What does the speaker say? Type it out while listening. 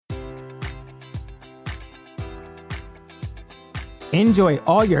Enjoy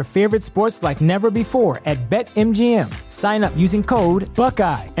all your favorite sports like never before at BetMGM. Sign up using code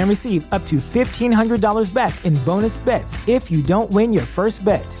Buckeye and receive up to $1,500 back in bonus bets if you don't win your first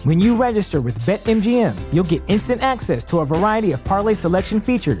bet. When you register with BetMGM, you'll get instant access to a variety of parlay selection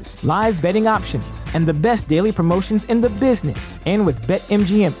features, live betting options, and the best daily promotions in the business. And with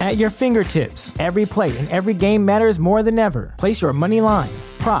BetMGM at your fingertips, every play and every game matters more than ever. Place your money line,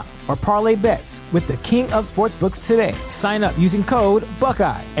 prop, or parlay bets with the king of sportsbooks today. Sign up using code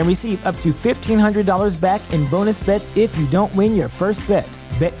Buckeye and receive up to $1,500 back in bonus bets if you don't win your first bet.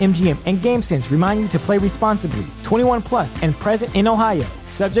 BetMGM and GameSense remind you to play responsibly. 21 plus and present in Ohio,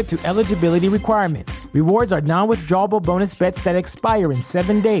 subject to eligibility requirements. Rewards are non-withdrawable bonus bets that expire in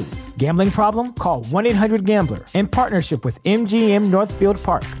 7 days. Gambling problem? Call 1-800-GAMBLER. In partnership with MGM Northfield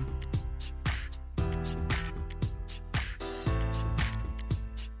Park.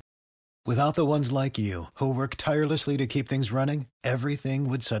 Without the ones like you, who work tirelessly to keep things running, everything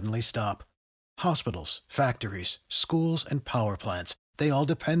would suddenly stop. Hospitals, factories, schools, and power plants, they all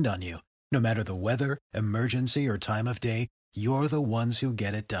depend on you. No matter the weather, emergency, or time of day, you're the ones who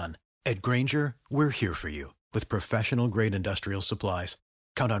get it done. At Grainger, we're here for you with professional-grade industrial supplies.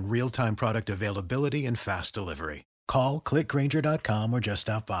 Count on real-time product availability and fast delivery. Call, click Grainger.com, or just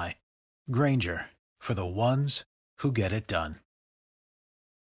stop by. Grainger, for the ones who get it done.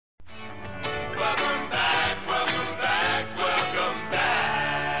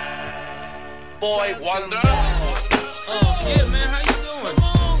 Boy wonder. Yeah, man, how you doing?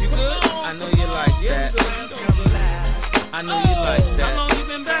 You good? I know you like that. I know you like that. How long you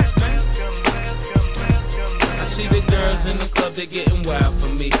been back, man? I see the girls in the club, they getting wild for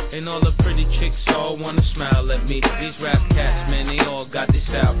me. And all the pretty chicks all wanna smile at me. These rap cats, man, they all got this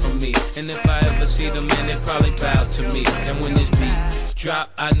style from me. And if I ever see them, man, they probably bow to me. And when this beat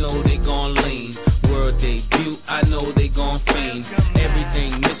drop, I know they gon' lean. World debut, I know they gon' fiend.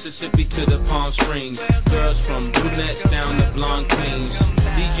 Everything Mississippi to the Palm Springs. Girls from brunettes down to blonde queens.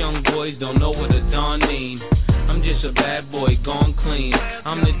 These young boys don't know what a Don mean. I'm just a bad boy gone clean.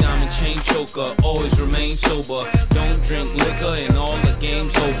 I'm the diamond chain choker, always remain sober. Don't drink liquor and all the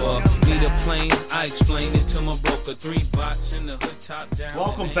game's over. Need a plane, I explain it to my broker. 3 bots in the hood, top down.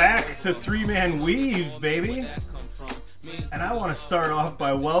 Welcome back to Three Man Weave, baby. And I want to start off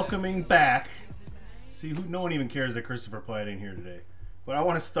by welcoming back. See, no one even cares that Christopher Platt ain't here today. But I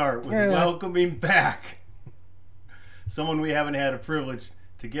want to start with welcoming back someone we haven't had a privilege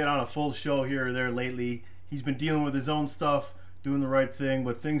to get on a full show here or there lately. He's been dealing with his own stuff, doing the right thing,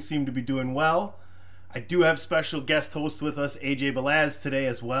 but things seem to be doing well. I do have special guest host with us, AJ Balaz, today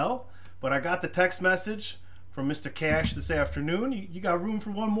as well. But I got the text message from Mr. Cash this afternoon. You got room for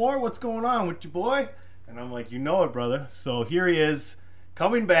one more? What's going on with your boy? And I'm like, you know it, brother. So here he is,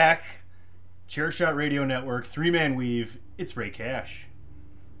 coming back. Chairshot Radio Network, Three-Man Weave. It's Ray Cash.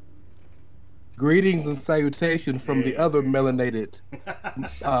 Greetings and salutations from the other melanated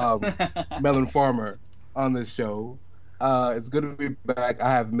melon farmer on this show. It's good to be back. I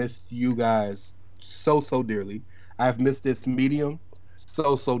have missed you guys so dearly. I have missed this medium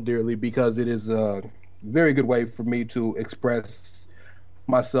so dearly because it is a very good way for me to express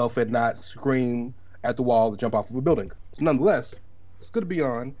myself and not scream at the wall to jump off of a building. So nonetheless, it's good to be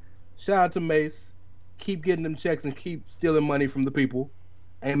on. Shout out to Mace. Keep getting them checks and keep stealing money from the people.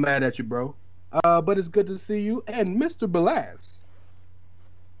 Ain't mad at you, bro. But it's good to see you. And Mr. Balaz.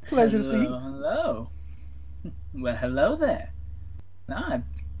 Pleasure to see you. Hello. Well, hello there. I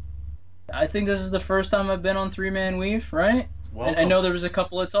think this is the first time I've been on Three Man Weave, right? And I know there was a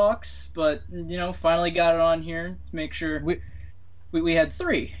couple of talks, but, finally got it on here to make sure we had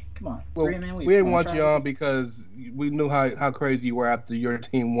 3. Come on, well, Three Man Weave. We didn't want you on because we knew how crazy you were after your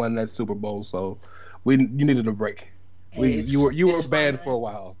team won that Super Bowl, so you needed a break. Hey, you were banned for a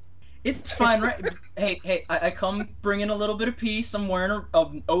while. It's fine, right? hey, I come bringing a little bit of peace. I'm wearing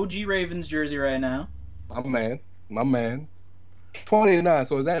an OG Ravens jersey right now. My man. 29.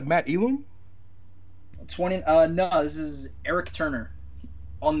 So is that Matt Elam? 20. No, this is Eric Turner.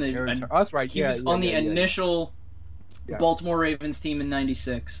 That's right. He was on the initial Baltimore Ravens team in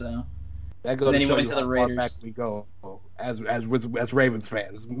 '96. So that goes. And then he to went to the Raiders. Far back we go as Ravens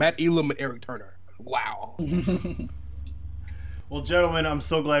fans. Matt Elam and Eric Turner. Wow. Well, gentlemen, I'm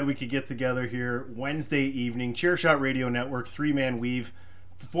so glad we could get together here Wednesday evening. Chairshot Radio Network, Three-Man Weave.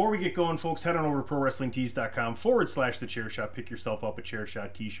 Before we get going, folks, head on over to ProWrestlingTees.com/TheChairShot. Pick yourself up a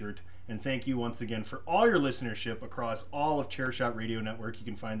Chairshot t-shirt. And thank you once again for all your listenership across all of Chairshot Radio Network. You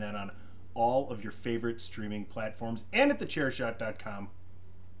can find that on all of your favorite streaming platforms and at TheChairShot.com.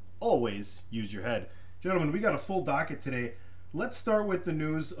 Always use your head. Gentlemen, we got a full docket today. Let's start with the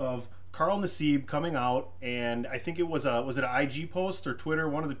news of Carl Nassib coming out, and I think it was an IG post or Twitter,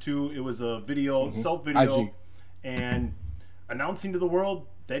 one of the two. It was a video, self-video, IG. And announcing to the world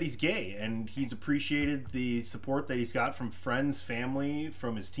that he's gay, and he's appreciated the support that he's got from friends, family,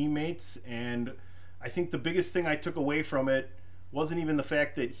 from his teammates. And I think the biggest thing I took away from it wasn't even the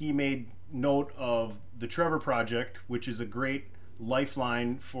fact that he made note of the Trevor Project, which is a great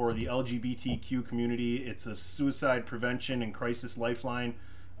lifeline for the LGBTQ community. It's a suicide prevention and crisis lifeline.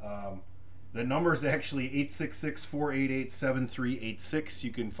 The number is actually 866-488-7386.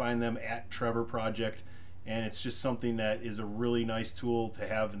 You can find them at Trevor Project. And it's just something that is a really nice tool to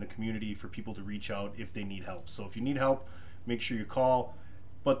have in the community for people to reach out if they need help. So if you need help, make sure you call.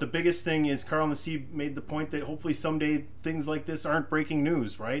 But the biggest thing is Carl Nassib made the point that hopefully someday things like this aren't breaking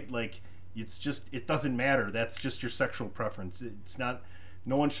news, right? Like, it doesn't matter. That's just your sexual preference. It's not,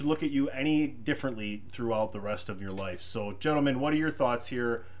 no one should look at you any differently throughout the rest of your life. So, gentlemen, what are your thoughts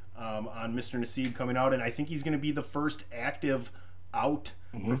here on Mr. Nassib coming out? And I think he's going to be the first active out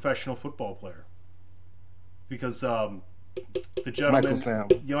professional football player. Because the gentleman,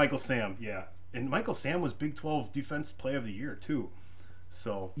 Michael Sam, and Michael Sam was Big 12 Defense Player of the Year too.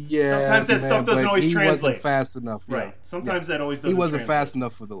 So sometimes that stuff doesn't always translate. He wasn't fast enough, right? Sometimes that always doesn't. He wasn't translate. Fast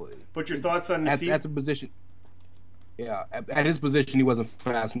enough for the league. But your thoughts on Nassib? At the position? Yeah, at his position, he wasn't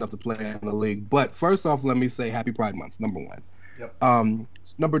fast enough to play in the league. But first off, let me say Happy Pride Month, number one. Yep.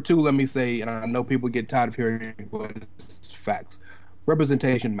 Number two, let me say, and I know people get tired of hearing it, but it's facts.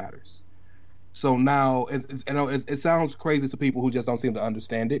 Representation matters. So now, it sounds crazy to people who just don't seem to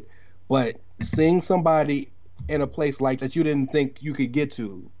understand it, but seeing somebody in a place like that you didn't think you could get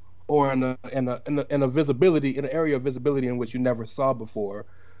to, or in a visibility, in an area of visibility in which you never saw before,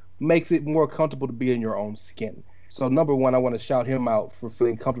 makes it more comfortable to be in your own skin. So number one, I want to shout him out for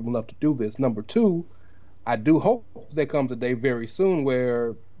feeling comfortable enough to do this. Number two, I do hope there comes a day very soon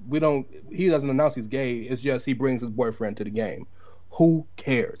where he doesn't announce he's gay. It's just he brings his boyfriend to the game. Who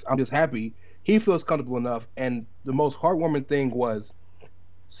cares? I'm just happy he feels comfortable enough. And the most heartwarming thing was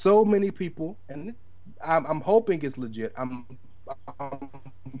so many people, and I'm hoping it's legit. I'm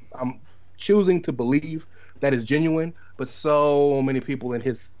choosing to believe that is genuine, but so many people in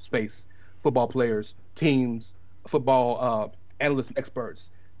his space, football players, teams, football analysts and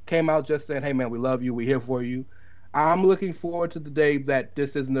experts, came out just saying, hey man, we love you, we're here for you. I'm looking forward to the day that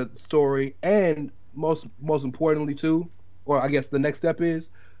this isn't a story, and most importantly too, or I guess the next step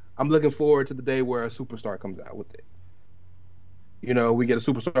is, I'm looking forward to the day where a superstar comes out with it. You know, we get a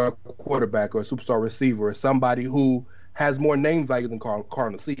superstar quarterback or a superstar receiver or somebody who has more name value than Carl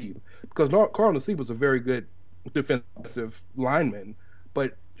Nassib. Because Carl Nassib was a very good defensive lineman,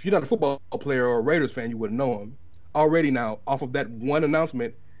 but if you're not a football player or a Raiders fan, you wouldn't know him. Already now, off of that one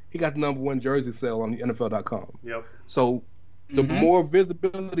announcement, he got the #1 jersey sale on the NFL.com. Yep. So the more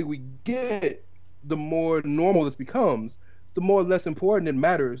visibility we get, the more normal this becomes, the more less important it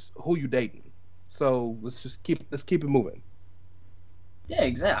matters who you dating. So let's keep it moving. Yeah,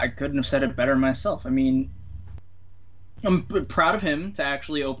 exactly. I couldn't have said it better myself. I mean, I'm proud of him to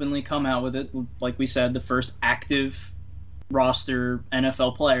actually openly come out with it. Like we said, the first active roster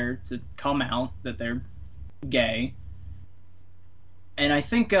NFL player to come out that they're gay. And I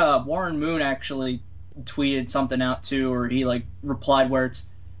think Warren Moon actually tweeted something out too, or he replied where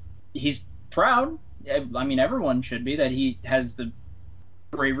he's proud. I mean, everyone should be, that he has the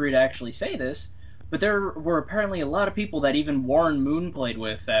bravery to actually say this. But there were apparently a lot of people that even Warren Moon played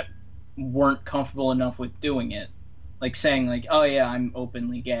with that weren't comfortable enough with doing it. Like saying oh yeah, I'm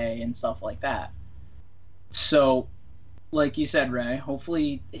openly gay and stuff like that. So, like you said, Ray,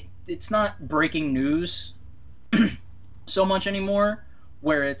 hopefully it's not breaking news so much anymore,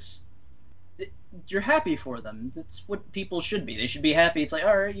 where you're happy for them. That's what people should be. They should be happy. It's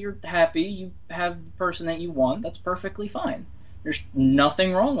all right, you're happy. You have the person that you want. That's perfectly fine. There's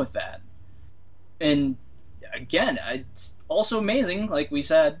nothing wrong with that. And again, it's also amazing, like we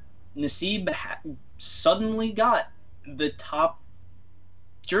said, Nassib suddenly got the top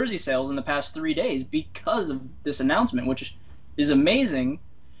jersey sales in the past 3 days because of this announcement, which is amazing.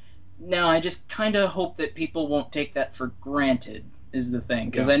 Now, I just kind of hope that people won't take that for granted, is the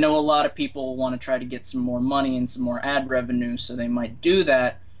thing. Because I know a lot of people want to try to get some more money and some more ad revenue, so they might do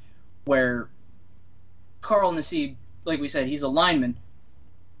that, where Carl Nassib, like we said, he's a lineman.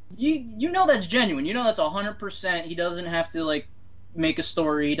 You know that's genuine. You know that's 100%. He doesn't have to, make a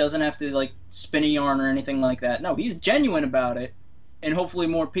story. He doesn't have to, spin a yarn or anything like that. No, he's genuine about it, and hopefully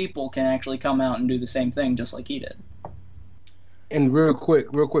more people can actually come out and do the same thing just like he did. And real quick,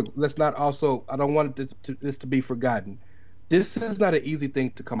 let's not also, I don't want this to be forgotten. This is not an easy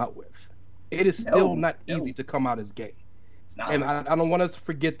thing to come out with. It is still not easy to come out as gay. It's not. And I don't want us to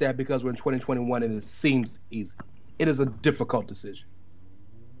forget that because we're in 2021 and it seems easy. It is a difficult decision.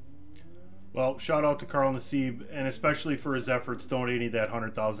 Well, shout out to Carl Nassib, and especially for his efforts donating that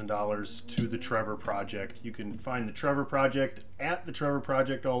 $100,000 to the Trevor Project. You can find the Trevor Project at the Trevor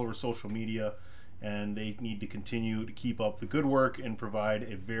Project all over social media, and they need to continue to keep up the good work and provide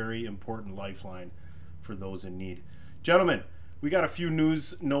a very important lifeline for those in need. Gentlemen, we got a few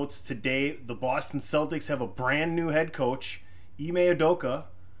news notes today. The Boston Celtics have a brand new head coach, Ime Udoka.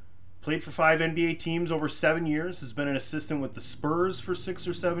 Played for 5 NBA teams over 7 years, has been an assistant with the Spurs for 6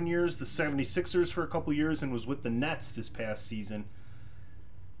 or 7 years, the 76ers for a couple years, and was with the Nets this past season.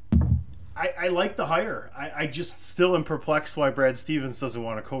 I like the hire. I just still am perplexed why Brad Stevens doesn't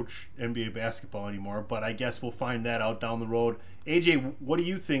want to coach NBA basketball anymore, but I guess we'll find that out down the road. AJ, what do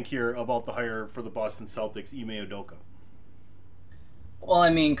you think here about the hire for the Boston Celtics, Ime Udoka? Well,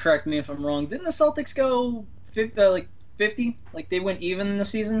 I mean, correct me if I'm wrong. Didn't the Celtics go 50? Like, they went even in the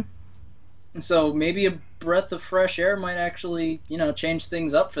season? And so maybe a breath of fresh air might actually, change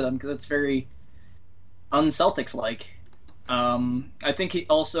things up for them because it's very un-Celtics-like. I think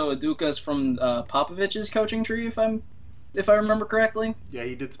Udoka's from Popovich's coaching tree, if I remember correctly. Yeah,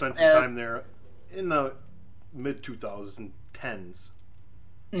 he did spend some time there in the mid-2010s.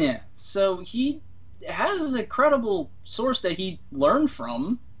 Yeah, so he has a credible source that he learned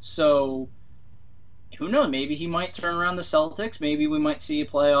from, so who knows, maybe he might turn around the Celtics, maybe we might see a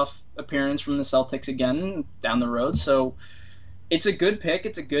playoff appearance from the Celtics again down the road, so it's a good pick,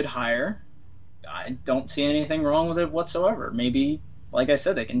 it's a good hire. I don't see anything wrong with it whatsoever. Maybe, like I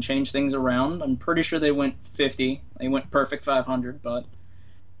said, they can change things around. I'm pretty sure they went 50. They went perfect 500, but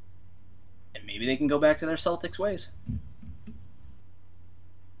maybe they can go back to their Celtics ways.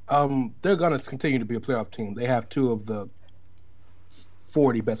 They're going to continue to be a playoff team. They have 2 of the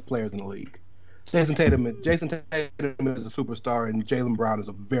 40 best players in the league. Jason Tatum is a superstar, and Jaylen Brown is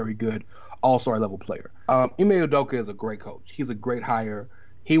a very good all-star level player. Ime Udoka is a great coach. He's a great hire.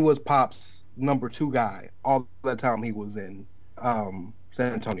 He was Pop's number 2 guy all that time he was in San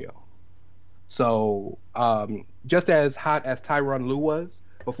Antonio. So just as hot as Tyronn Lue was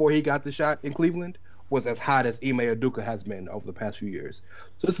before he got the shot in Cleveland, was as hot as Ime Udoka has been over the past few years.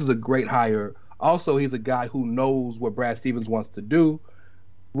 So this is a great hire. Also, he's a guy who knows what Brad Stevens wants to do.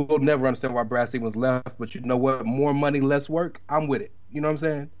 We'll never understand why Brad Stevens left, but you know what? More money, less work. I'm with it. You know what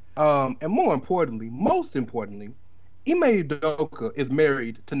I'm saying? And most importantly, Ime Udoka is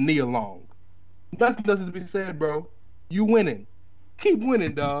married to Nia Long. Nothing doesn't to be said, bro. You winning. Keep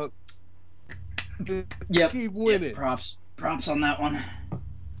winning, dog. Keep winning. Yep. Props on that one.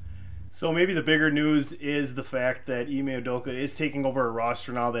 So maybe the bigger news is the fact that Ime Udoka is taking over a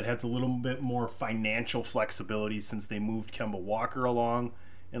roster now that has a little bit more financial flexibility since they moved Kemba Walker along.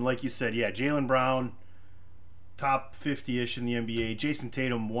 And like you said, yeah, Jaylen Brown, top 50-ish in the NBA. Jason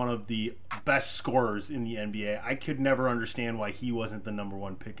Tatum, one of the best scorers in the NBA. I could never understand why he wasn't the number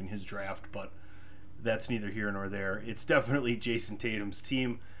 1 pick in his draft, but that's neither here nor there. It's definitely Jason Tatum's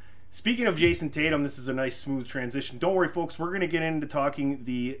team. Speaking of Jason Tatum, this is a nice smooth transition. Don't worry, folks. We're going to get into talking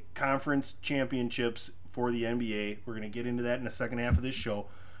the conference championships for the NBA. We're going to get into that in the second half of this show.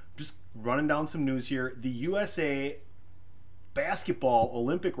 Just running down some news here. The USA basketball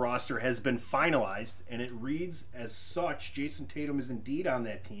Olympic roster has been finalized, and it reads as such. Jason Tatum is indeed on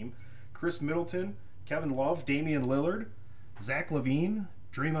that team. Chris Middleton, Kevin Love, Damian Lillard, Zach LaVine,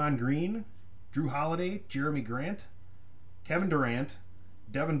 Draymond Green, Drew Holiday, Jeremy Grant, Kevin Durant,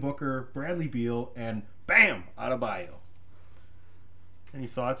 Devin Booker, Bradley Beal, and Bam Adebayo. Any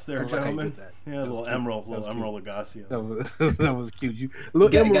thoughts there, gentlemen? Yeah, a little Emerald Lagasse. That was cute.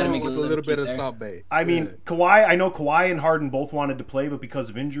 Emerald with a little bit of Salt Bay. I mean, Kawhi. I know Kawhi and Harden both wanted to play, but because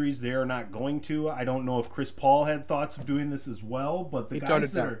of injuries, they are not going to. I don't know if Chris Paul had thoughts of doing this as well, but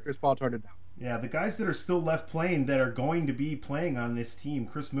Chris Paul turned it down. Yeah, the guys that are still left playing that are going to be playing on this team: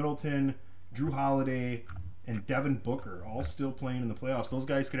 Chris Middleton, Drew Holiday, and Devin Booker, all still playing in the playoffs. Those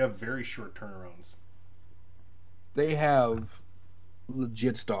guys could have very short turnarounds. They have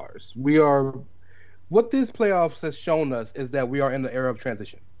legit stars. What this playoffs has shown us is that we are in the era of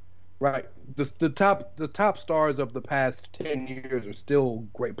transition, right? The top stars of the past 10 years are still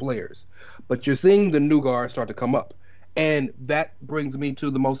great players, but you're seeing the new guards start to come up, and that brings me to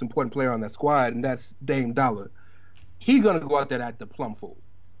the most important player on that squad, and that's Dame Dollar. He's gonna go out there at the plum full,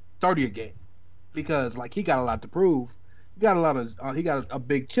 30 a game, because he got a lot to prove. He got a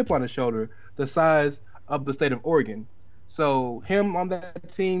big chip on his shoulder, the size of the state of Oregon. So him on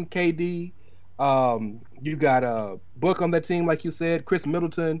that team, KD, you got Book on that team, like you said, Chris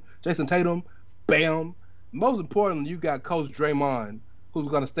Middleton, Jason Tatum, Bam. Most importantly, you got Coach Draymond, who's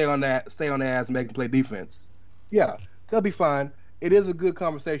gonna stay on their ass and make them play defense. Yeah, They'll be fine. It is a good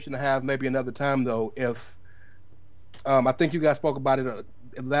conversation to have maybe another time, though, if I think you guys spoke about it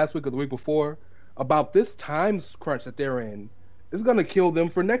last week or the week before, about this time crunch that they're in is going to kill them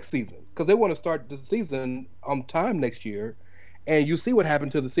for next season because they want to start the season on time next year. And you see what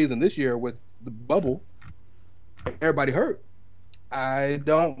happened to the season this year with the bubble. Everybody hurt.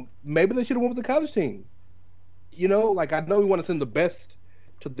 Maybe they should have went with the college team. You know, like, I know we want to send the best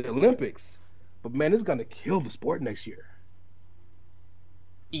to the Olympics, but man, it's going to kill the sport next year.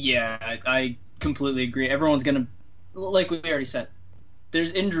 Yeah, I completely agree. Everyone's going to, like we already said,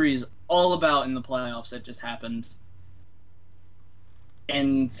 there's injuries all about in the playoffs that just happened.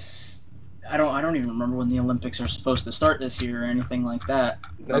 And I don't even remember when the Olympics are supposed to start this year or anything like that.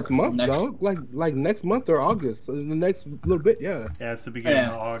 Next month, dog. Like next month or August. So the next little bit, yeah. Yeah, it's the beginning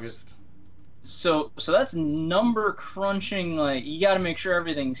of August. So that's number crunching. Like, you got to make sure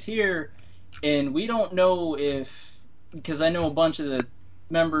everything's here. And we don't know because I know a bunch of the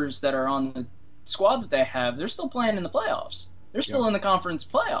members that are on the squad that they have, they're still playing in the playoffs. They're still in the conference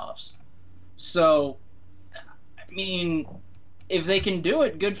playoffs. So, I mean, if they can do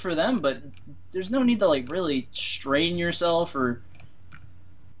it, good for them, but there's no need to, like, really strain yourself or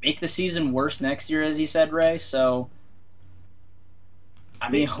make the season worse next year, as you said, Ray. So, I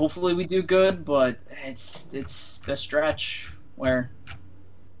mean, hopefully we do good, but it's the stretch where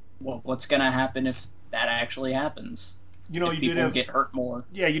what's going to happen if that actually happens? You know, you did get hurt more.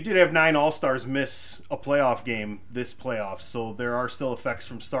 Yeah, you did have 9 All-Stars miss a playoff game this playoff, so there are still effects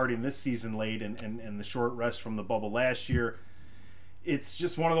from starting this season late and the short rest from the bubble last year. It's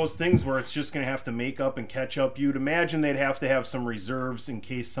just one of those things where it's just going to have to make up and catch up. You'd imagine they'd have to have some reserves in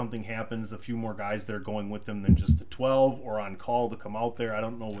case something happens, a few more guys there going with them than just the 12 or on call to come out there. I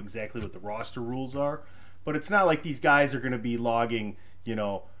don't know exactly what the roster rules are, but it's not like these guys are going to be logging,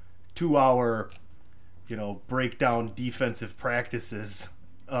 2-hour breakdown defensive practices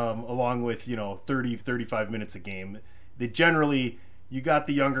along with 30-35 minutes a game. They generally, you got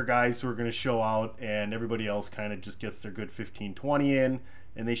the younger guys who are going to show out, and everybody else kind of just gets their good 15-20 in,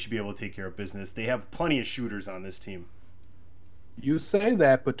 and they should be able to take care of business. They have plenty of shooters on this team. You say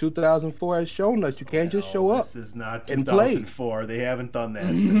that, but 2004 has shown us you can't just show up. This is not 2004. They haven't done that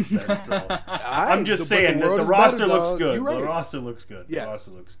since then. So I'm just saying that the roster looks good. The roster looks good. Yes. The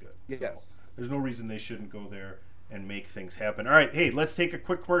roster looks good. Yes. So there's no reason they shouldn't go there and make things happen. All right, hey, let's take a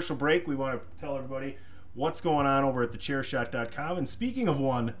quick commercial break. We want to tell everybody what's going on over at thechairshot.com. And speaking of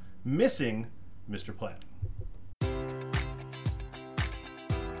one missing, Mr. Platt.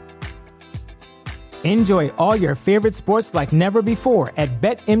 Enjoy all your favorite sports like never before at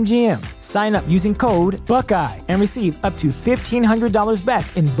BetMGM. Sign up using code Buckeye and receive up to $1,500 back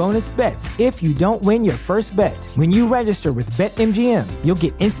in bonus bets if you don't win your first bet. When you register with BetMGM, you'll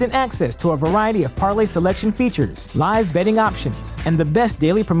get instant access to a variety of parlay selection features, live betting options, and the best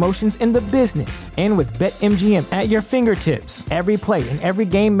daily promotions in the business. And with BetMGM at your fingertips, every play and every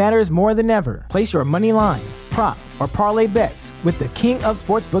game matters more than ever. Place your money line, prop, or parlay bets with the king of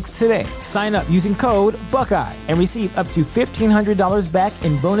sportsbooks today. Sign up using code Buckeye and receive up to $1,500 back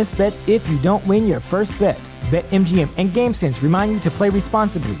in bonus bets if you don't win your first bet. BetMGM and GameSense remind you to play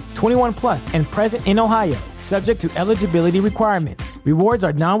responsibly. 21 plus and present in Ohio, subject to eligibility requirements. Rewards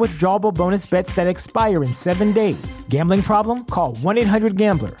are non-withdrawable bonus bets that expire in 7 days. Gambling problem? Call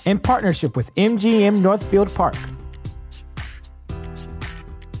 1-800-GAMBLER. In partnership with MGM Northfield Park.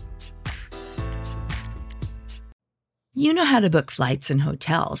 You know how to book flights and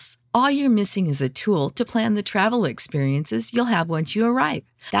hotels. All you're missing is a tool to plan the travel experiences you'll have once you arrive.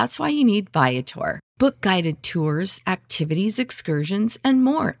 That's why you need Viator. Book guided tours, activities, excursions, and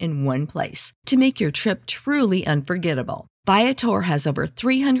more in one place to make your trip truly unforgettable. Viator has over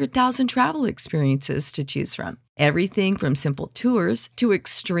 300,000 travel experiences to choose from. Everything from simple tours to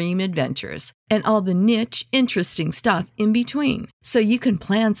extreme adventures and all the niche, interesting stuff in between. So you can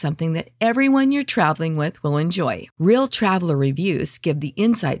plan something that everyone you're traveling with will enjoy. Real traveler reviews give the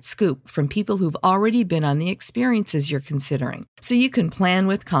inside scoop from people who've already been on the experiences you're considering. So you can plan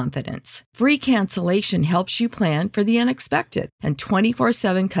with confidence. Free cancellation helps you plan for the unexpected. And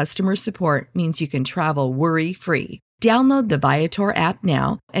 24/7 customer support means you can travel worry-free. Download the Viator app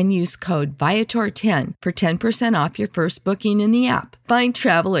now and use code Viator10 for 10% off your first booking in the app. Find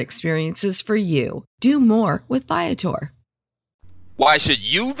travel experiences for you. Do more with Viator. Why should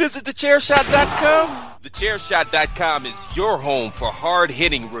you visit thechairshot.com? Thechairshot.com is your home for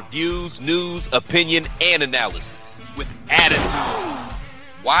hard-hitting reviews, news, opinion, and analysis with attitude.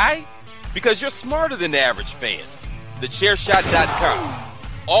 Why? Because you're smarter than the average fan. Thechairshot.com.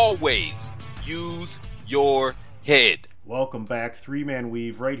 Always use your head. Welcome back. Three-Man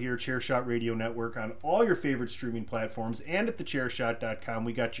Weave right here, Chairshot Radio Network, on all your favorite streaming platforms and at thechairshot.com.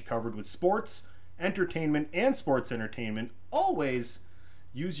 We got you covered with sports, entertainment, and sports entertainment. Always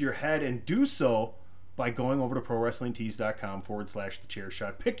use your head and do so by going over to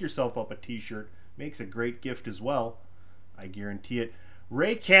prowrestlingtees.com/thechairshot. Pick yourself up a t-shirt. Makes a great gift as well. I guarantee it.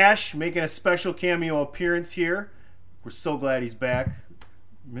 Ray Cash making a special cameo appearance here. We're so glad he's back.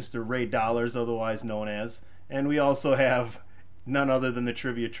 Mr. Ray Dollars, otherwise known as. And we also have none other than the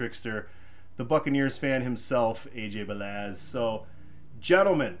trivia trickster, the Buccaneers fan himself, AJ Balaz. So,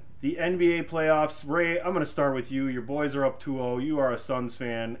 gentlemen, the NBA playoffs. Ray, I'm going to start with you. Your boys are up 2-0. You are a Suns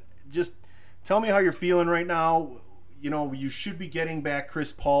fan. Just tell me how you're feeling right now. You know, you should be getting back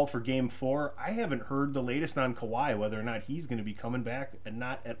Chris Paul for Game 4. I haven't heard the latest on Kawhi, whether or not he's going to be coming back, and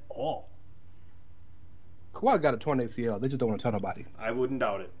not at all. Kawhi got a torn ACL. They just don't want to tell nobody. I wouldn't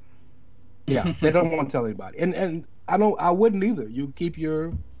doubt it. Yeah, they don't want to tell anybody, and I wouldn't either. You keep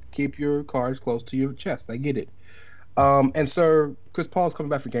your cards close to your chest. I get it. And sir, Chris Paul's coming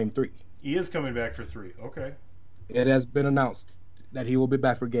back for Game 3. He is coming back for 3. Okay. It has been announced that he will be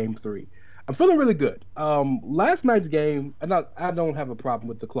back for Game 3. I'm feeling really good. Last night's game, and I don't have a problem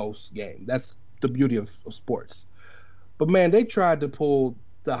with the close game. That's the beauty of sports. But man, they tried to pull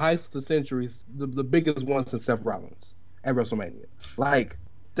the heist of the centuries, the biggest one since Seth Rollins at WrestleMania. Like,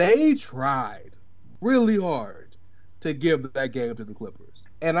 they tried really hard to give that game to the Clippers.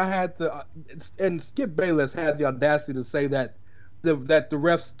 And I had to, and Skip Bayless had the audacity to say that the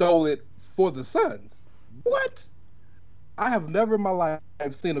refs stole it for the Suns. What? I have never in my life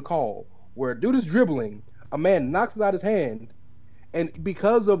seen a call where a dude is dribbling, a man knocks it out his hand, and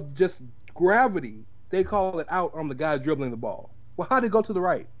because of just gravity, they call it out on the guy dribbling the ball. Well, how did it go to the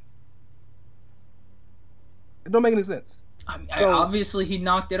right? It don't make any sense. Obviously, he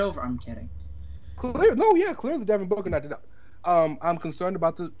knocked it over. I'm kidding. Clearly Devin Booker knocked it out. I'm concerned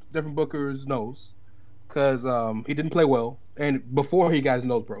about the Devin Booker's nose because he didn't play well, and before he got his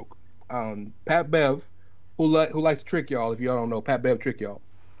nose broke. Pat Bev, who likes to trick y'all, if y'all don't know, Pat Bev trick y'all.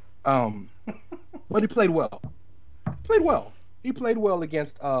 But he played well. He played well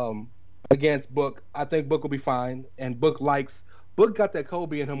against Book. I think Book will be fine, and Book got that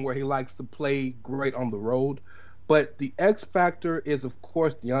Kobe in him where he likes to play great on the road. But the X factor is, of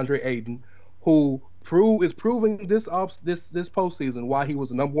course, DeAndre Ayton, who is proving this postseason why he was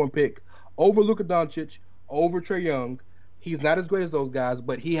the number 1 pick over Luka Doncic, over Trae Young. He's not as great as those guys,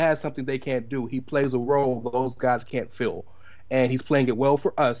 but he has something they can't do. He plays a role those guys can't fill, and he's playing it well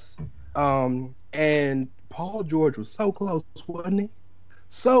for us. And Paul George was so close, wasn't he?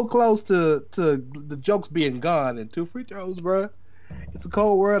 So close to the jokes being gone and 2 free throws, bro. It's a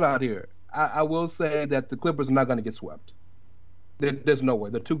cold world out here. I will say that the Clippers are not going to get swept. There's no way.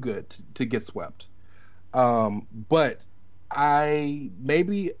 They're too good to get swept. But I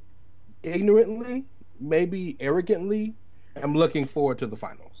maybe ignorantly, maybe arrogantly, am looking forward to the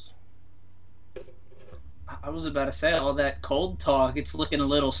finals. I was about to say, all that cold talk, it's looking a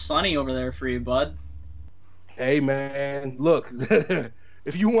little sunny over there for you, bud. Hey, man, look,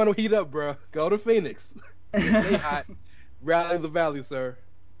 if you want to heat up, bro, go to Phoenix. Stay hot. Rally the Valley, sir.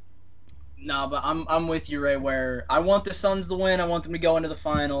 No, but I'm with you, Ray, where I want the Suns to win. I want them to go into the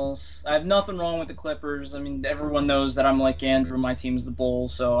finals. I have nothing wrong with the Clippers. I mean, everyone knows that I'm like Andrew. My team's the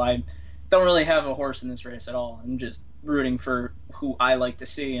Bulls, so I don't really have a horse in this race at all. I'm just rooting for who I like to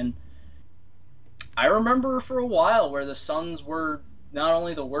see. And I remember for a while where the Suns were not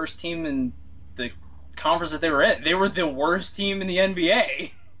only the worst team in the conference that they were the worst team in the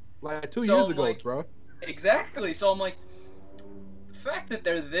NBA. Like 2 years ago, bro. Exactly. So I'm like, the fact that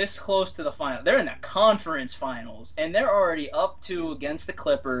they're this close to the final, they're in the conference finals, and they're already up 2 against the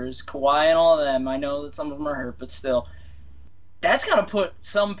Clippers, Kawhi and all of them. I know that some of them are hurt, but still, that's got to put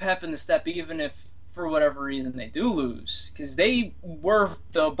some pep in the step, even if for whatever reason they do lose, because they were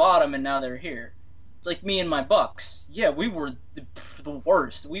the bottom and now they're here. It's like me and my Bucks. Yeah, we were the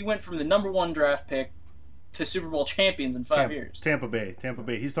worst. We went from the number 1 draft pick to Super Bowl champions in 5 years. Tampa Bay.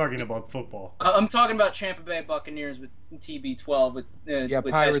 He's talking about football. I'm talking about Tampa Bay Buccaneers with TB12 with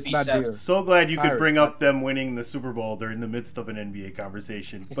Pirates SB7. not dear. So glad you could bring up them winning the Super Bowl during the midst of an NBA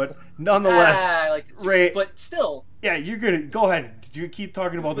conversation. But nonetheless, I like the Ray, but still. Yeah, you're gonna go ahead. You keep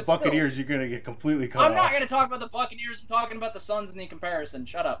talking about the Buccaneers, you're gonna get completely cut off. I'm not gonna talk about the Buccaneers. I'm talking about the Suns in the comparison.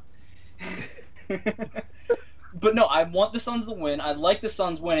 Shut up. But no, I want the Suns to win. I like the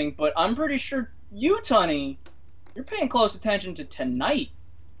Suns winning, but I'm pretty sure you, Tunney, you're paying close attention to tonight.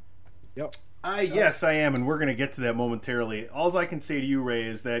 Yep. Yes, I am, and we're going to get to that momentarily. All I can say to you, Ray,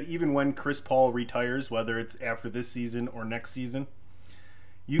 is that even when Chris Paul retires, whether it's after this season or next season,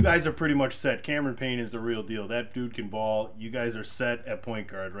 You guys are pretty much set. Cameron Payne is the real deal. That dude can ball. You guys are set at point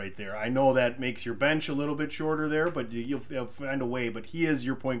guard right there. I know that makes your bench a little bit shorter there, but you'll find a way. But he is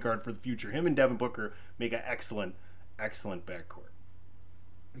your point guard for the future. Him and Devin Booker make an excellent backcourt.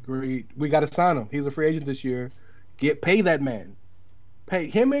 Agreed. We got to sign him. He's a free agent this year. Pay that man. Pay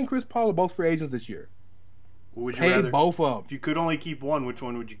him and Chris Paul are both free agents this year. Would you pay rather, both of them. If you could only keep one, which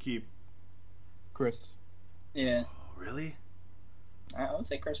one would you keep? Chris. Yeah. Oh, really? I would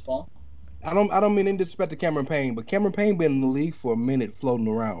say Chris Paul. I don't mean any disrespect to Cameron Payne, but Cameron Payne been in the league for a minute floating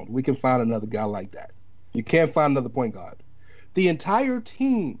around. We can find another guy like that. You can't find another point guard. The entire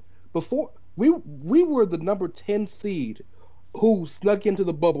team before we were the number 10 seed who snuck into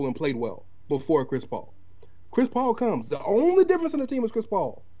the bubble and played well before Chris Paul. Chris Paul comes. The only difference in the team is Chris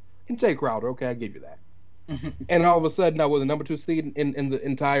Paul and Jay Crowder. Okay, I give you that. And all of a sudden, I was the number 2 seed in the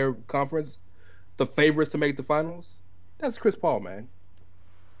entire conference, the favorites to make the finals. That's Chris Paul, man.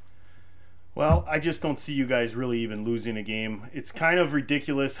 Well, I just don't see you guys really even losing a game. It's kind of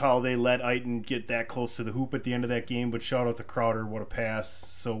ridiculous how they let Ayton get that close to the hoop at the end of that game, but shout out to Crowder, what a pass.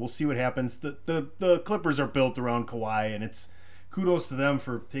 So we'll see what happens. The Clippers are built around Kawhi, and it's kudos to them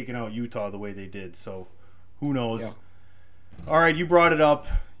for taking out Utah the way they did. So who knows? Yeah. All right, you brought it up.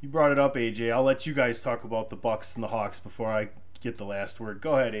 AJ. I'll let you guys talk about the Bucks and the Hawks before I get the last word.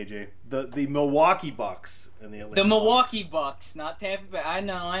 Go ahead, AJ. The Milwaukee Bucks and the Atlanta Milwaukee Bucks, not Tampa Bay. I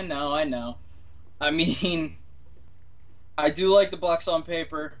know. I mean, I do like the Bucks on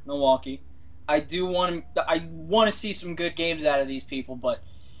paper, Milwaukee. I want to see some good games out of these people, but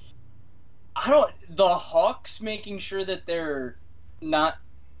the Hawks making sure that they're not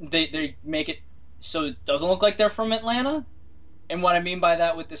they make it so it doesn't look like they're from Atlanta. And what I mean by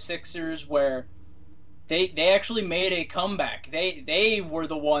that with the Sixers, where they actually made a comeback. They were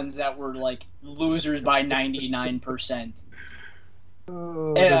the ones that were like losers by 99%.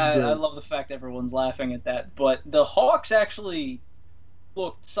 Oh, and I love the fact everyone's laughing at that. But the Hawks actually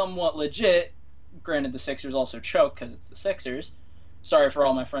looked somewhat legit. Granted, the Sixers also choked because it's the Sixers. Sorry for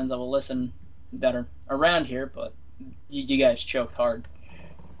all my friends that will listen that are around here, but you guys choked hard.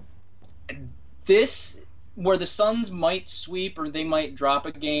 This, where the Suns might sweep or they might drop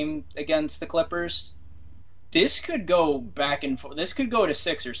a game against the Clippers, this could go back and forth. This could go to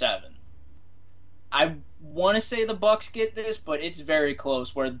 6 or 7. I want to say the Bucks get this, but it's very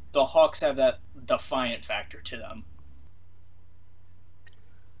close where the Hawks have that defiant factor to them.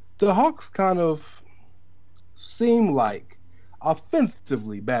 The Hawks kind of seem like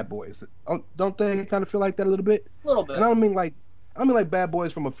offensively bad boys. Don't they kind of feel like that a little bit? A little bit. And I don't mean like bad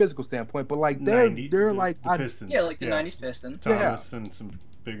boys from a physical standpoint, but like they're like the Pistons. Yeah, like the 90s Pistons. Thomas and some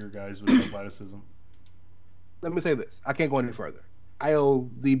bigger guys with athleticism. Let me say this. I can't go any further. I owe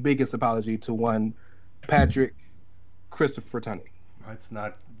the biggest apology to one Patrick Christopher Tunney. That's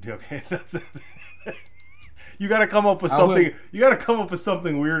not okay. You got to come up with something. You got to come up with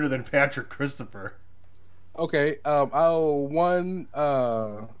something weirder than Patrick Christopher. Okay. I owe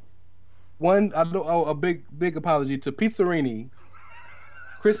a big apology to Pizzarini.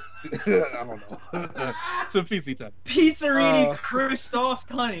 I don't know. To PC Tunney. Pizzarini Christoph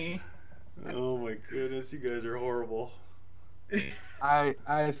Tunney. Oh my goodness, you guys are horrible.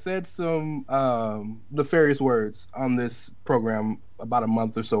 I said some nefarious words on this program about a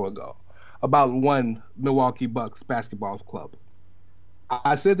month or so ago about one Milwaukee Bucks basketball club.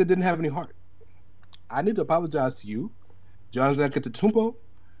 I said they didn't have any heart. I need to apologize to you, John Antetokounmpo.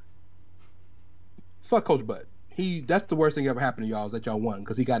 Fuck Coach Bud. That's the worst thing that ever happened to y'all is that y'all won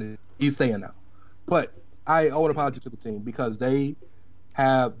because he's staying now. But I owe an apology to the team because they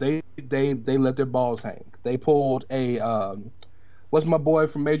let their balls hang. They pulled a what's my boy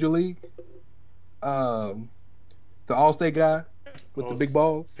from Major League? The All-State guy with the big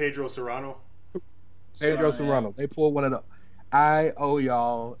balls. Pedro Serrano. Serrano. They pulled one of them. I owe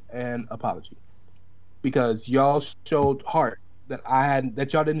y'all an apology because y'all showed heart that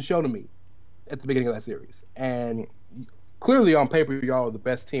y'all didn't show to me at the beginning of that series. And clearly on paper, y'all are the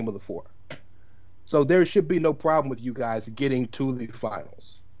best team of the 4. So there should be no problem with you guys getting to the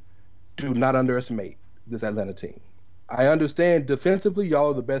finals. Do not underestimate this Atlanta team. I understand defensively,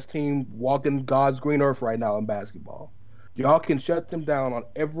 y'all are the best team walking God's green earth right now in basketball. Y'all can shut them down on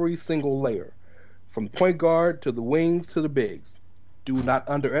every single layer, from point guard to the wings to the bigs. Do not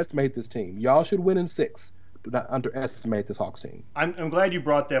underestimate this team. Y'all should win in 6. Do not underestimate this Hawks team. I'm glad you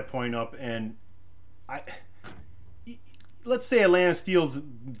brought that point up, and let's say Atlanta steals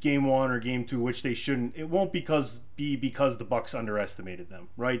game 1 or game 2, which they shouldn't. It won't be because the Bucks underestimated them,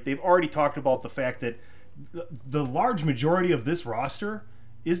 right? They've already talked about the fact that the large majority of this roster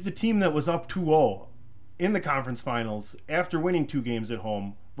is the team that was up 2-0 in the conference finals after winning 2 games at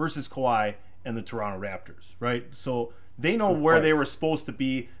home versus Kawhi and the Toronto Raptors, right? So they know where they were supposed to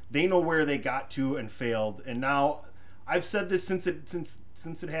be. They know where they got to and failed. And now, I've said this since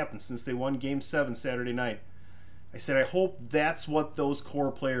it happened, since they won Game 7 Saturday night. I said, I hope that's what those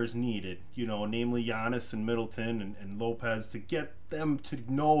core players needed, namely Giannis and Middleton and Lopez, to get them to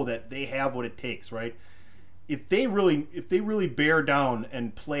know that they have what it takes, right? If they really bear down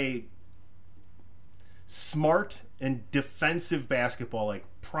and play smart and defensive basketball, like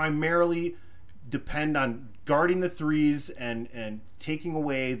primarily depend on guarding the threes and taking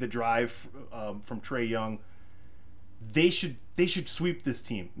away the drive from Trae Young, they should sweep this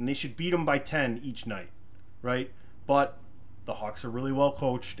team, and they should beat them by 10 each night, right? But the Hawks are really well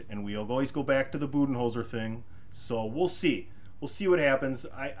coached, and we'll always go back to the Budenholzer thing. So we'll see. We'll see what happens.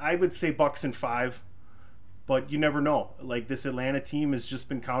 I would say Bucks in 5, but you never know. Like, this Atlanta team has just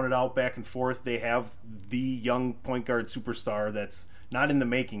been counted out back and forth. They have the young point guard superstar that's not in the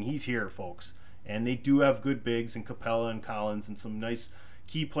making. He's here, folks. And they do have good bigs in Capella and Collins and some nice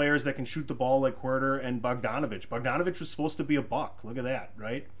key players that can shoot the ball like Huerter and Bogdanovich. Bogdanovich was supposed to be a buck. Look at that,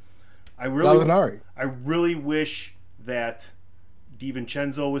 right? I really wish that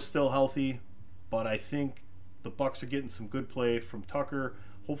DiVincenzo was still healthy, but I think the Bucks are getting some good play from Tucker.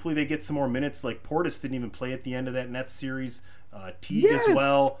 Hopefully they get some more minutes. Like, Portis didn't even play at the end of that Nets series. Teague as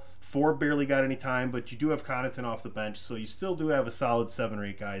well. Ford barely got any time, but you do have Connaughton off the bench, so you still do have a solid 7 or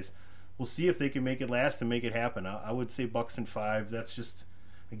 8 guys. We'll see if they can make it last and make it happen. I would say Bucks in 5. That's just,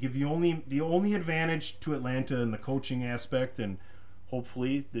 I give the only advantage to Atlanta in the coaching aspect, and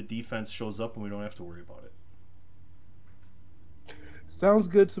hopefully the defense shows up and we don't have to worry about it. Sounds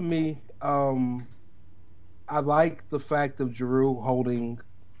good to me. I like the fact of Jrue holding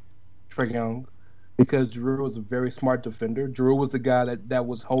Trae Young, because Jrue is a very smart defender. Jrue was the guy that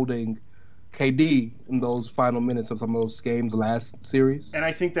was holding KD in those final minutes of some of those games last series. And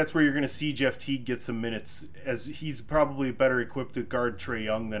I think that's where you're going to see Jeff Teague get some minutes, as he's probably better equipped to guard Trae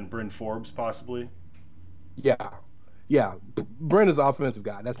Young than Bryn Forbes, possibly. Yeah. Bryn is an offensive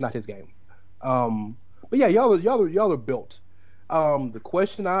guy. That's not his game. But yeah, y'all are built. The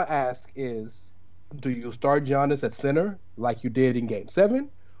question I ask is, do you start Giannis at center like you did in Game 7,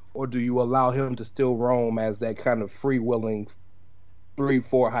 or do you allow him to still roam as that kind of free-willing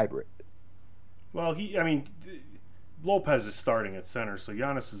 3-4 hybrid? Well, Lopez is starting at center, so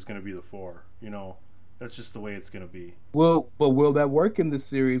Giannis is going to be the 4. That's just the way it's going to be. Well, but will that work in this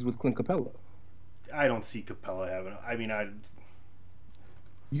series with Clint Capella? I don't see Capella having.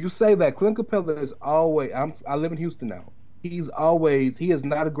 You say that Clint Capella is always. I live in Houston now. He is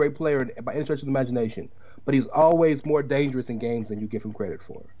not a great player by any stretch of the imagination, but he's always more dangerous in games than you give him credit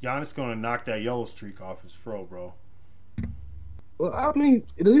for. Giannis going to knock that yellow streak off his fro, bro. Well,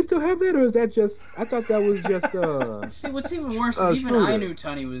 does he still have that, or is that just? I thought that was just. See, what's even worse is even I knew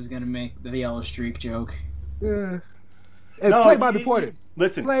Tunney was gonna make the yellow streak joke. Yeah. And play Bobby Portis.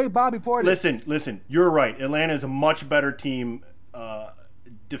 Listen. Play Bobby Portis. Listen. You're right. Atlanta is a much better team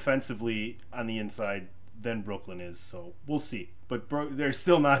defensively on the inside than Brooklyn is, so we'll see. But they're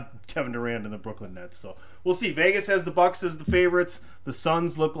still not Kevin Durant and the Brooklyn Nets, so we'll see. Vegas has the Bucks as the favorites. The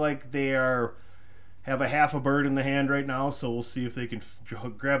Suns look like they have a half a bird in the hand right now, so we'll see if they can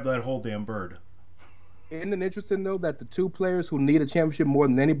grab that whole damn bird. Isn't it interesting, though, that the 2 players who need a championship more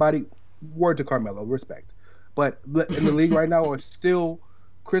than anybody, word to Carmelo, respect, but in the league right now are still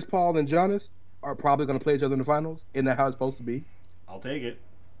Chris Paul and Giannis are probably going to play each other in the finals? Isn't that how it's supposed to be? I'll take it.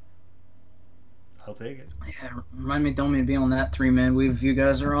 Yeah, remind me, don't be on that 3-man weave you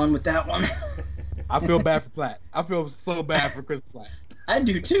guys are on with that one. I feel bad for Platt. I feel so bad for Chris Platt. I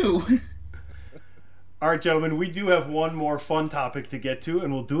do, too. All right, gentlemen, we do have one more fun topic to get to,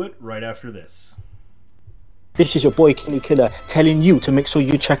 and we'll do it right after this. This is your boy Kenny Killer telling you to make sure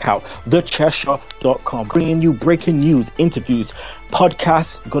you check out thechairshot.com, bringing you breaking news, interviews,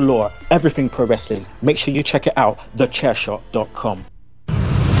 podcasts galore, everything pro wrestling. Make sure you check it out, thechairshot.com.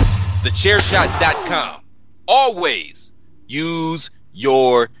 Thechairshot.com. Always use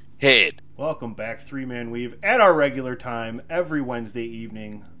your head. Welcome back, 3-Man Weave, at our regular time every Wednesday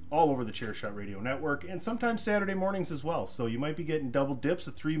evening, all over the Chairshot Radio Network, and sometimes Saturday mornings as well. So you might be getting double dips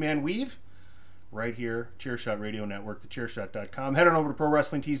of 3-Man Weave right here, Chairshot Radio Network, thechairshot.com. Head on over to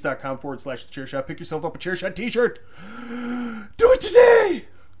prowrestlingtees.com/thechairshot. Pick yourself up a Chairshot t-shirt. Do it today!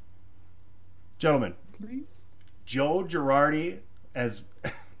 Gentlemen, Please? Joe Girardi, as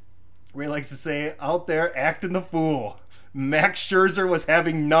Ray likes to say, out there acting the fool. Max Scherzer was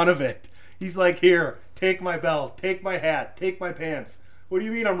having none of it. He's like, here, take my belt, take my hat, take my pants. What do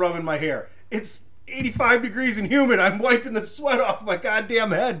you mean I'm rubbing my hair? It's 85 degrees and humid. I'm wiping the sweat off my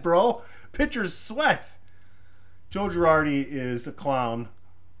goddamn head, bro. Pitchers sweat. Joe Girardi is a clown.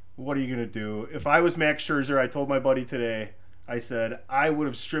 What are you going to do? If I was Max Scherzer, I told my buddy today, I said, I would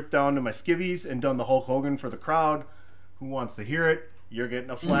have stripped down to my skivvies and done the Hulk Hogan for the crowd. Who wants to hear it? You're getting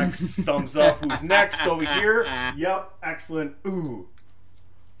a flex. Thumbs up. Who's next over here? Yep. Excellent. Ooh.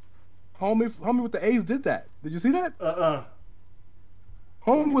 Homie with the A's did that. Did you see that?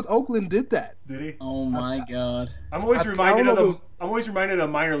 Homie with Oakland did that. Did he? Oh my God. I'm always reminded of a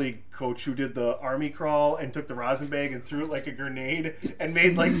minor league coach who did the army crawl and took the rosin bag and threw it like a grenade and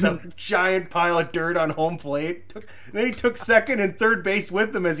made like the giant pile of dirt on home plate. Then he took second and third base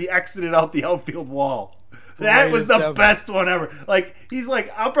with him as he exited out the outfield wall. That was the best one ever. Like, he's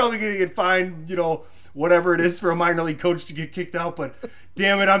like, I'm probably going to get fined, whatever it is for a minor league coach to get kicked out, but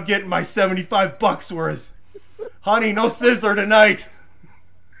damn it, I'm getting my $75 worth. Honey, no scissor tonight.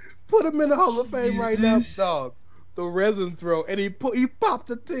 Put him in the Hall of Fame right now, dog. The resin throw, and he popped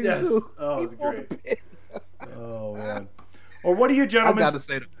the thing too. Oh, it was great. Oh man. Or what do you gentlemen? I gotta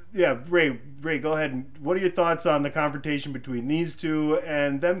say that. Yeah, Ray, go ahead. And what are your thoughts on the confrontation between these two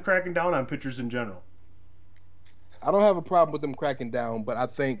and them cracking down on pitchers in general? I don't have a problem with them cracking down, but I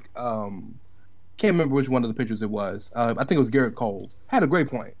think can't remember which one of the pitchers it was. I think it was Garrett Cole. Had a great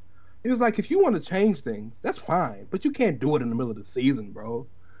point. He was like, if you want to change things, that's fine, but you can't do it in the middle of the season, bro.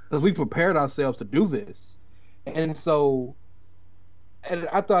 Because we prepared ourselves to do this. And I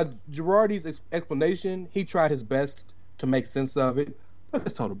thought Girardi's explanation, he tried his best to make sense of it. But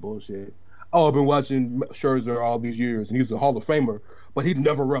it's total bullshit. Oh, I've been watching Scherzer all these years, and he's a Hall of Famer, but he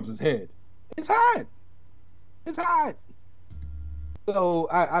never rubs his head. It's hot. It's hot. So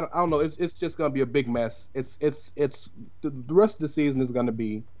I don't know. It's just gonna be a big mess. It's the rest of the season is gonna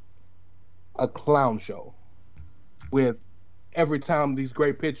be a clown show with every time these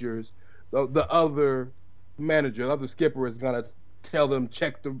great pitchers, the other manager, the other skipper is gonna tell them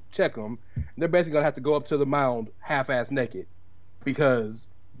check them. They're basically gonna have to go up to the mound half-ass naked because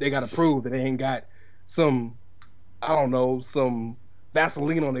they gotta prove that they ain't got some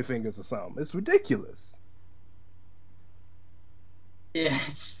Vaseline on their fingers or something. It's ridiculous. Yeah,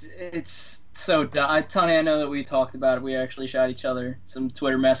 it's so dumb. Tony, I know that we talked about it. We actually shot each other some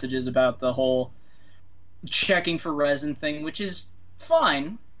Twitter messages about the whole checking for resin thing, which is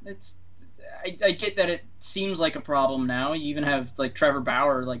fine. I get that it seems like a problem now. You even have like Trevor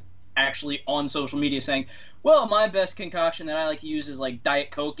Bauer like actually on social media saying, well, my best concoction that I like to use is like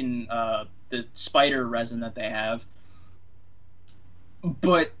Diet Coke and the spider resin that they have.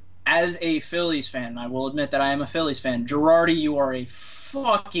 But as a Phillies fan, I will admit that I am a Phillies fan. Girardi, you are a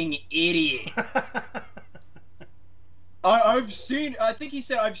fucking idiot. I think he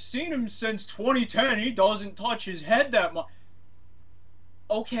said, I've seen him since 2010. He doesn't touch his head that much.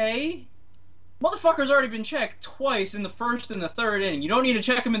 Okay. Motherfucker's already been checked twice in the first and the third inning. You don't need to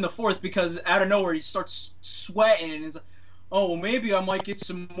check him in the fourth because out of nowhere he starts sweating and it's like, oh, well, maybe I might get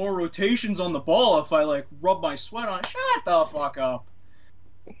some more rotations on the ball if I, like, rub my sweat on it. Shut the fuck up.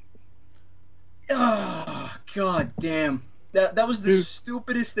 Oh, God damn. That was the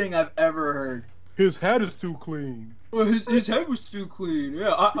stupidest thing I've ever heard. His head is too clean. Well, his head was too clean.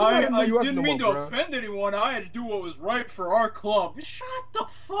 Yeah, I didn't mean to offend anyone. I had to do what was right for our club. Shut the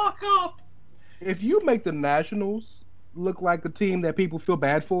fuck up. If you make the Nationals look like a team that people feel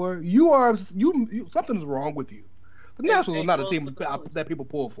bad for, something's wrong with you. The Nationals are not a team that people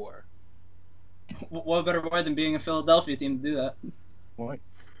pull for. What better way than being a Philadelphia team to do that? Point.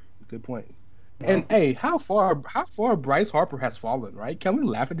 Good point. And hey, how far Bryce Harper has fallen, right? Can we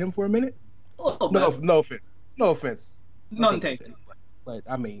laugh at him for a minute? A little bit. No offense. None taken. But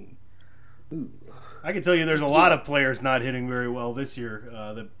I mean, I can tell you there's a lot of players not hitting very well this year.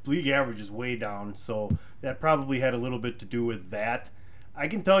 The league average is way down, so that probably had a little bit to do with that. I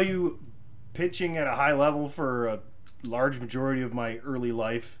can tell you, pitching at a high level for a large majority of my early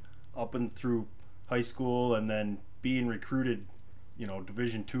life, up and through high school, and then being recruited,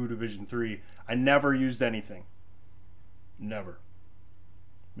 Division II, Division III, I never used anything. Never.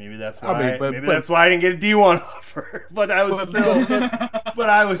 Maybe that's why. That's why I didn't get a D1 offer. But I was still.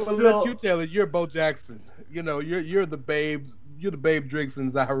 Let you tell it. You're Bo Jackson. You're the Babe. You're the Babe Driggs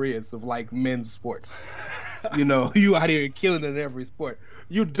and Zacharias of like men's sports. You out here killing in every sport.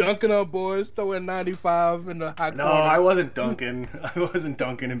 You dunking on boys, throwing 95 in the high corner. No, I wasn't dunking. I wasn't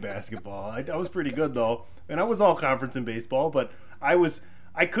dunking in basketball. I was pretty good though, and I was all conference in baseball. But I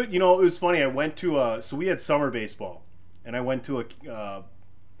could. It was funny. I went to so we had summer baseball, and I went to a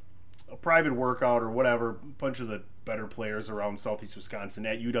private workout or whatever, a bunch of the better players around Southeast Wisconsin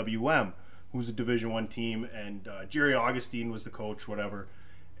at UWM, who's a Division I team, and Jerry Augustine was the coach, whatever.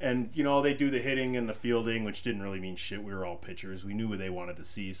 And, they do the hitting and the fielding, which didn't really mean shit. We were all pitchers. We knew what they wanted to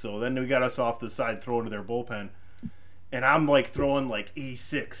see. So then we got us off the side throwing to their bullpen. And I'm like throwing like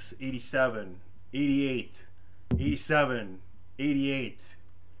 86, 87, 88, 87, 88.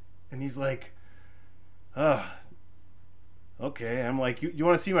 And he's like, okay. I'm like, you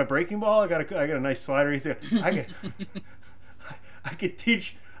want to see my breaking ball? I got a nice slider. He's like, I could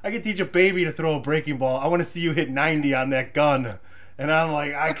teach a baby to throw a breaking ball. I want to see you hit 90 on that gun. And I'm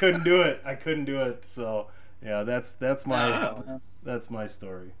like, I couldn't do it. So yeah, that's my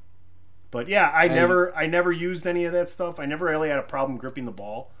story. But yeah, I never used any of that stuff. I never really had a problem gripping the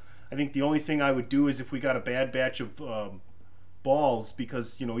ball. I think the only thing I would do is if we got a bad batch of balls,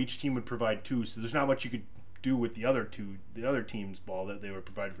 because each team would provide 2, so there's not much you could do with the other team's ball that they would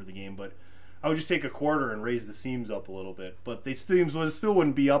provide for the game. But I would just take a quarter and raise the seams up a little bit. But the seams still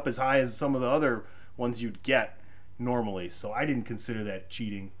wouldn't be up as high as some of the other ones you'd get normally. So I didn't consider that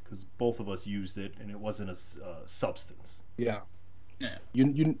cheating because both of us used it and it wasn't a substance. Yeah.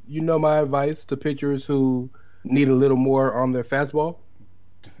 You know my advice to pitchers who need a little more on their fastball?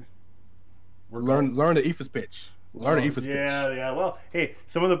 Learn the eephus pitch. Yeah. Well, hey,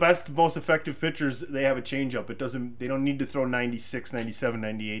 some of the best, most effective pitchers, they have a changeup. They don't need to throw 96, 97,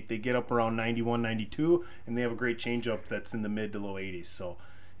 98. They get up around 91, 92, and they have a great changeup that's in the mid to low 80s. So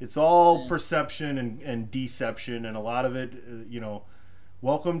it's all perception and deception, and a lot of it,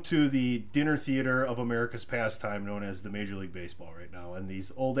 welcome to the dinner theater of America's pastime known as the Major League Baseball right now, and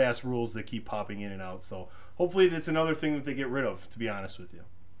these old-ass rules that keep popping in and out. So hopefully that's another thing that they get rid of, to be honest with you.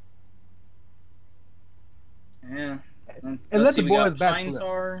 Yeah. And let the boys back. Pine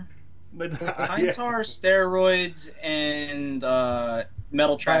tar, steroids, and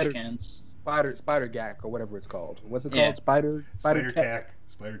metal trash cans. Spider gack or whatever it's called. What's it called? Spider tack.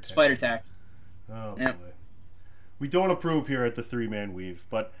 Spider tack. Oh boy. We don't approve here at the 3-Man Weave,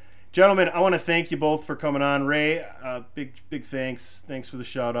 but gentlemen, I want to thank you both for coming on. Ray, big thanks. Thanks for the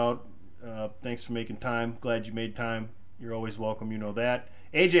shout out. Thanks for making time. Glad you made time. You're always welcome. You know that.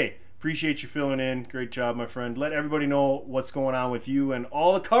 AJ. Appreciate you filling in. Great job, my friend. Let everybody know what's going on with you and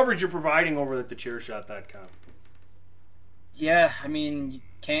all the coverage you're providing over at thechairshot.com. Yeah, I mean, you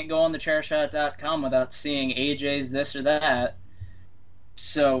can't go on thechairshot.com without seeing AJ's this or that.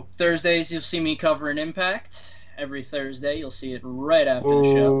 So Thursdays, you'll see me covering Impact. Every Thursday, you'll see it right after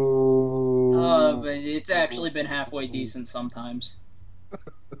the show. But it's actually been halfway decent sometimes.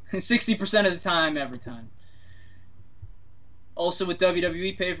 60% of the time, every time. Also with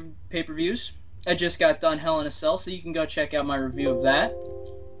WWE pay-per-views, I just got done Hell in a Cell, so you can go check out my review of that.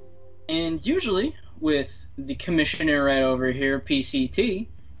 And usually, with the commissioner right over here, PCT,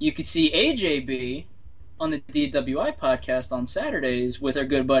 you could see AJB on the DWI podcast on Saturdays with our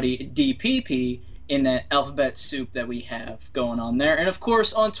good buddy DPP in that alphabet soup that we have going on there. And of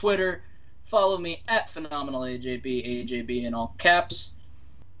course, on Twitter, follow me at PhenomenalAJB in all caps.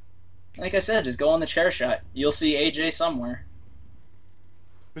 Like I said, just go on the chair shot. You'll see AJ somewhere.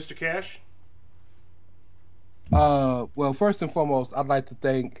 Mr. Cash? Well, first and foremost, I'd like to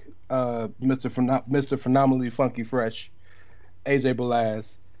thank Mr. Phenomenally Funky Fresh, AJ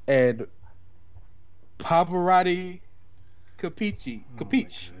Belaz, and Pavarotti Capici.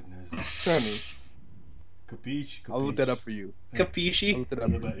 Capiche. Capiche. I'll look that up for you. Capiche.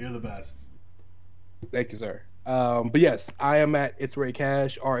 You're the best. Thank you, sir. But yes, I am at It's Ray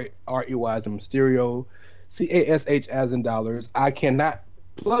Cash, R-E-Y as in Mysterio, C-A-S-H as in dollars. I cannot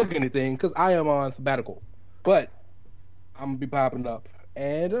plug anything because I am on sabbatical, but I'm gonna be popping up,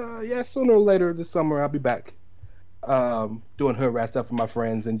 and sooner or later this summer I'll be back doing hood rat stuff for my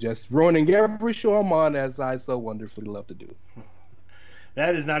friends and just ruining every show I'm on, as I so wonderfully love to do.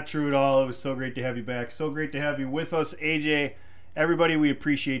 That is not true at all. It was so great to have you back. So great to have you with us, AJ. Everybody, we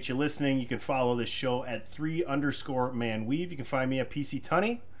appreciate you listening. You can follow this show at 3_ManWeave. You can find me at PC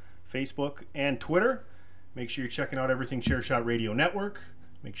Tunney, Facebook, and Twitter. Make sure you're checking out everything Chairshot Radio Network.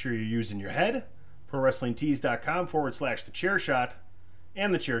 Make sure you're using your head. ProWrestlingTees.com/thechairshot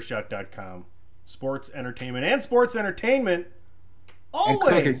and thechairshot.com. Sports, entertainment, and sports entertainment.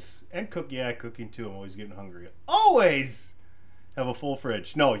 Always. And cooking. Yeah, cooking too. I'm always getting hungry. Always have a full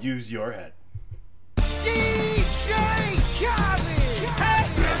fridge. No, use your head. DJ Khaled.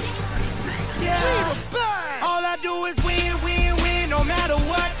 Yeah. All I do is win, win, win, no matter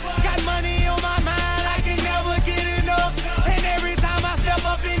what. Got money on my mind, I can never get enough. And every time I step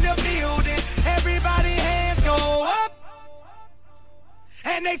up in the building, everybody hands go up.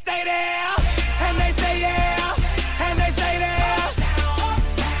 And they stay there, and they say yeah, and they stay there.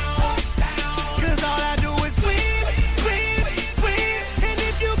 Cause all I do is win, win, win. And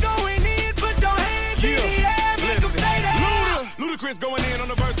if you going in, put your hands in the air, make them stay there. Ludacris going in on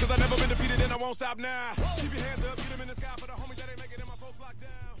the verse, cause I've never been defeated and I won't stop now. Keep your hands up, get them in the sky for the homies that ain't making it, my folks locked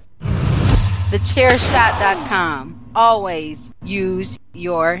down. TheChairShot.com. Always use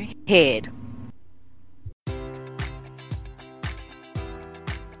your head.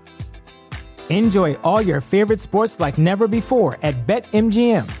 Enjoy all your favorite sports like never before at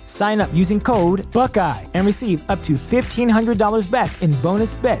BetMGM. Sign up using code Buckeye and receive up to $1,500 back in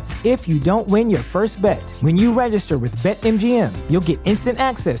bonus bets if you don't win your first bet. When you register with BetMGM, you'll get instant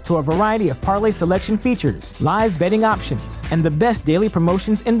access to a variety of parlay selection features, live betting options, and the best daily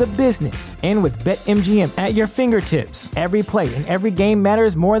promotions in the business. And with BetMGM at your fingertips, every play and every game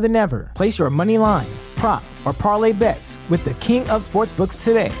matters more than ever. Place your money line, prop, or parlay bets with the king of sportsbooks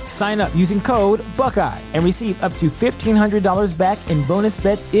today. Sign up using code Buckeye and receive up to $1,500 back in bonus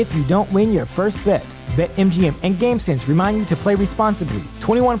bets if you don't win your first bet. BetMGM and GameSense remind you to play responsibly.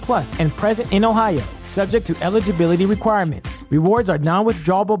 21 plus and present in Ohio, subject to eligibility requirements. Rewards are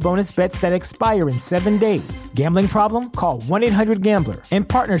non-withdrawable bonus bets that expire in 7 days. Gambling problem? Call 1-800-GAMBLER. In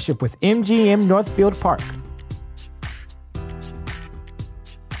partnership with MGM Northfield Park.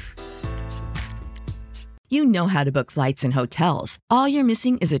 You know how to book flights and hotels. All you're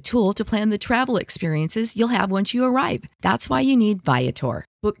missing is a tool to plan the travel experiences you'll have once you arrive. That's why you need Viator.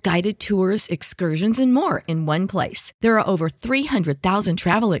 Book guided tours, excursions, and more in one place. There are over 300,000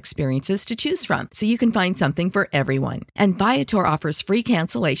 travel experiences to choose from, so you can find something for everyone. And Viator offers free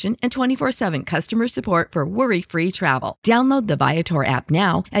cancellation and 24/7 customer support for worry-free travel. Download the Viator app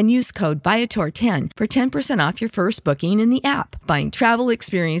now and use code Viator10 for 10% off your first booking in the app. Find travel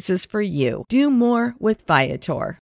experiences for you. Do more with Viator.